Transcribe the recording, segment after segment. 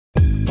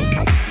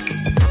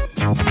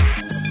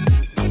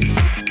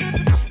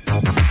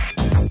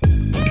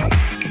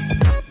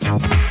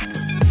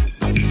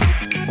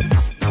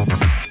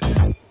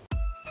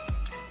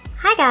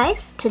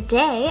guys,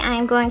 today I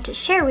am going to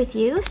share with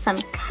you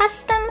some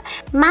custom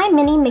My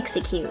Mini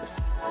Mixie Qs.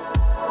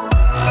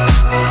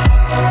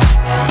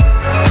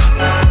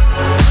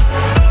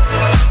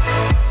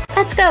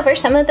 Let's go over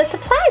some of the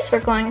supplies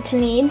we're going to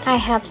need. I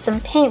have some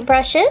paint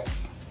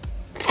brushes,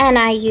 and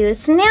I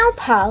use nail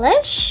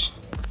polish,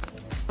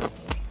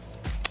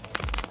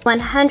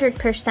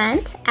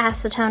 100%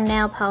 acetone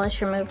nail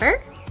polish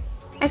remover.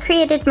 I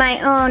created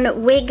my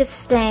own wig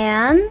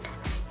stand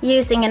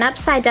using an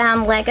upside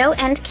down Lego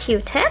and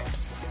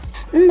Q-tips.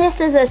 This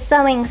is a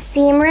sewing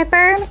seam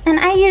ripper, and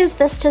I use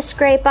this to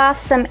scrape off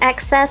some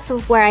excess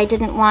of where I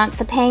didn't want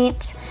the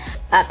paint.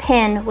 A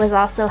pin was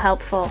also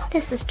helpful.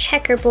 This is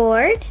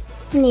checkerboard,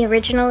 and the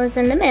original is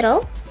in the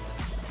middle.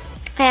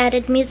 I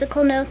added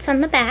musical notes on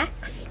the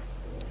backs.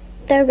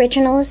 The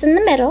original is in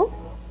the middle.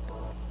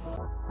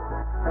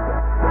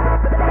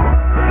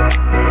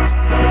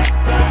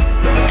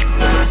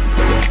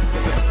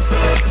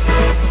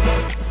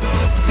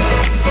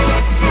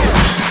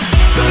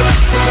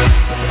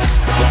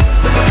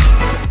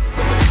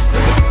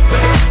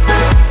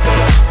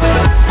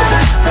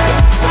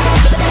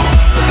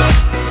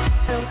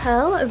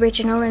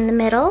 Original in the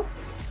middle.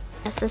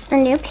 This is the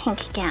new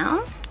pink gown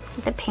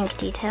with the pink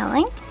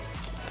detailing.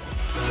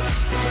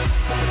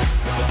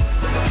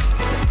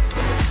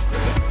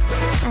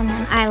 And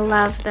then I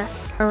love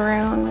this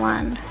maroon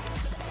one.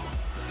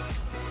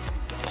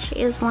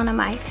 She is one of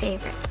my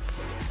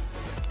favorites.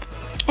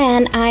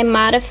 And I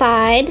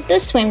modified the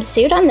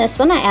swimsuit on this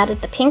one. I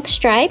added the pink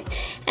stripe,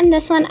 and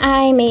this one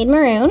I made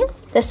maroon.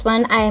 This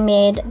one I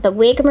made the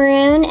wig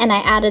maroon, and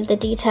I added the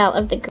detail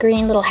of the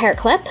green little hair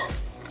clip.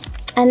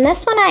 And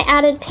this one I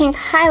added pink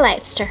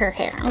highlights to her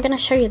hair. I'm going to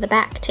show you the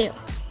back too.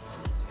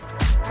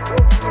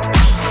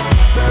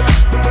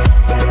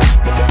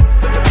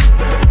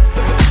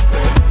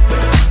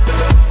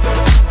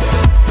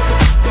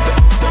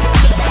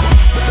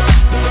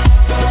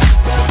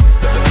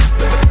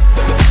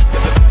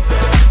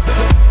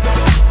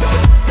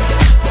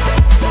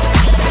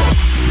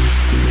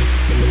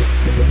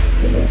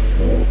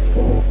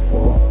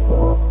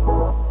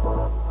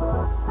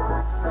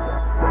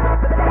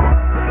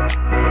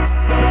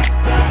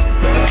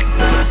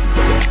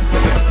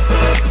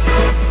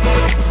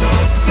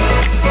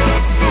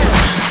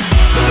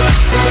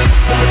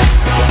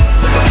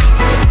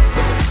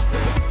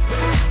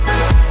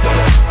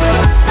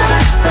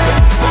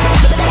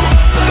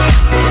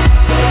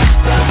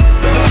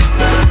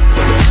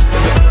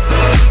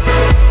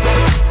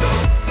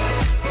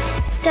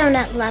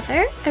 Donut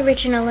Lover,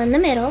 original in the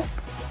middle.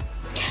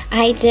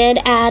 I did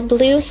add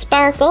blue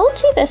sparkle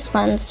to this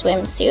one's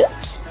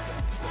swimsuit.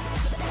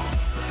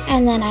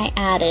 And then I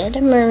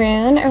added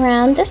maroon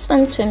around this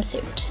one's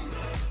swimsuit.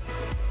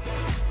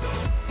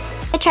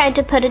 I tried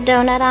to put a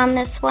donut on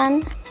this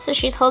one, so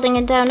she's holding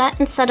a donut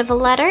instead of a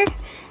letter.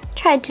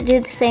 Tried to do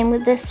the same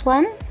with this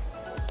one.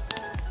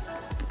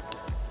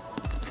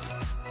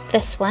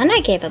 This one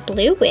I gave a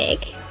blue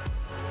wig.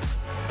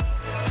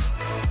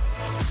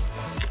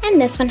 And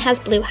this one has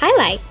blue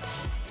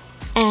highlights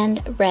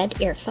and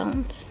red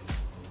earphones.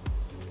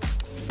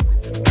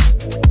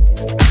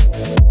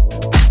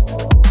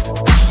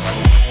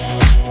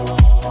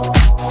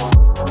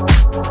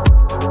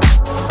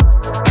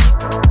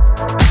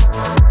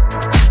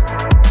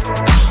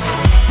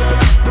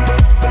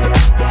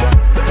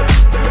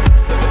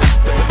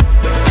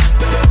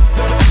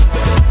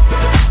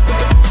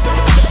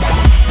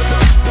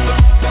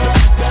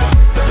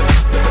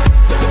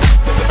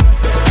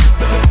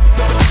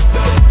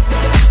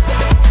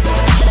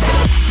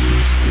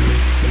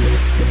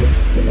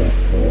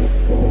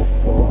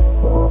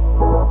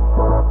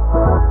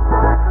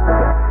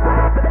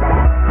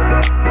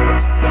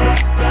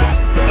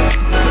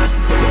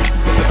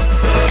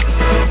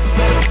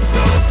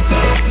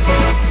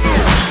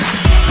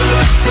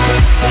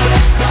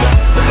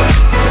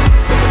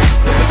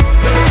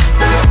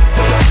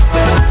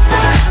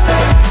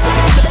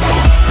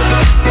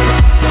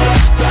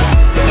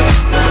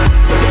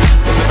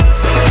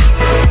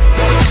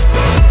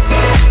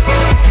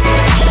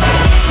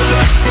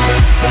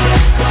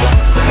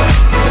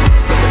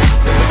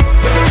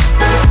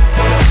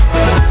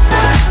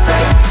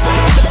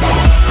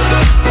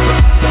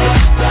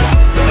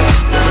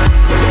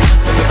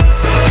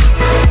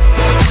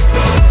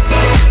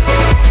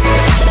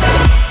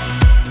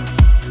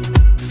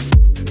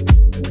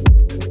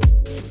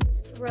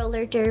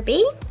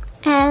 Derby,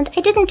 and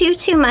I didn't do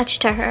too much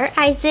to her.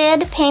 I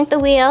did paint the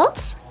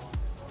wheels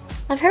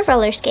of her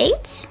roller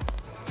skates,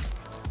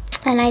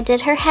 and I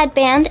did her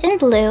headband in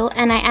blue,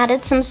 and I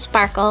added some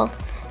sparkle,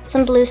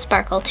 some blue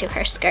sparkle to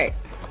her skirt.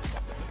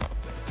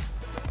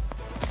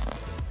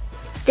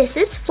 This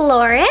is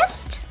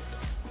Florist,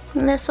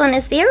 and this one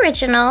is the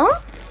original.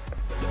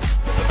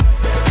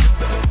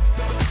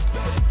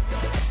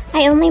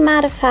 I only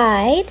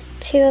modified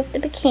two of the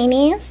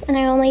bikinis, and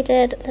I only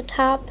did the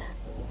top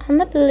on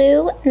the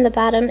blue and the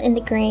bottom in the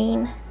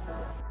green.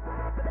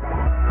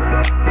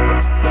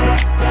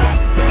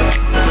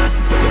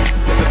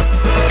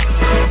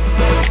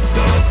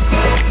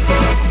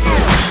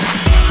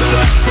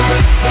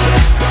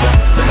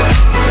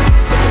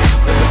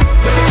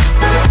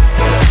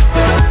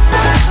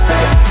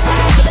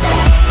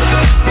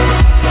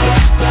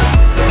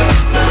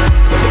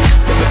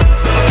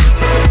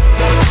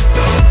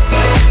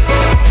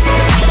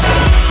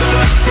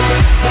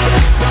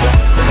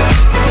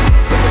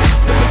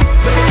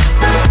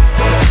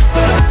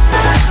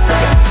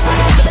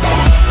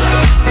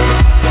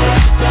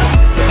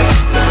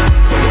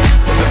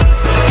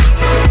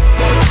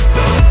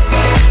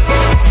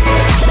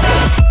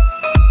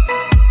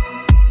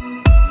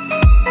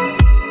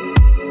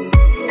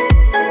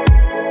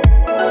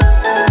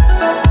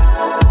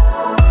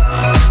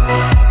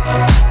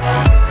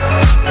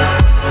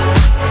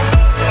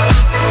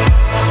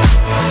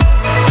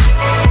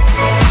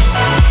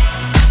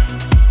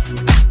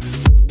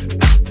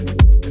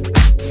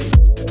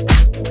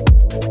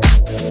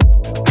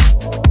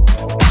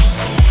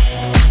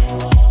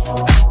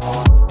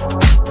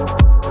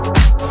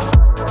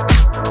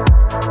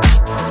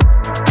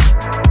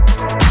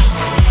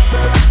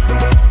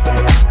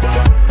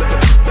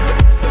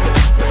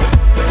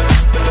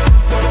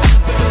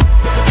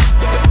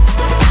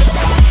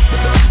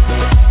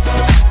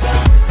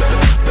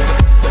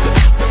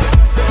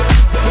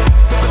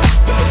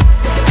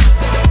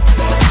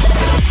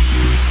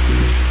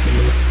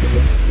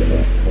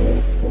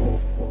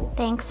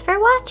 Thanks for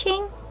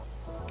watching!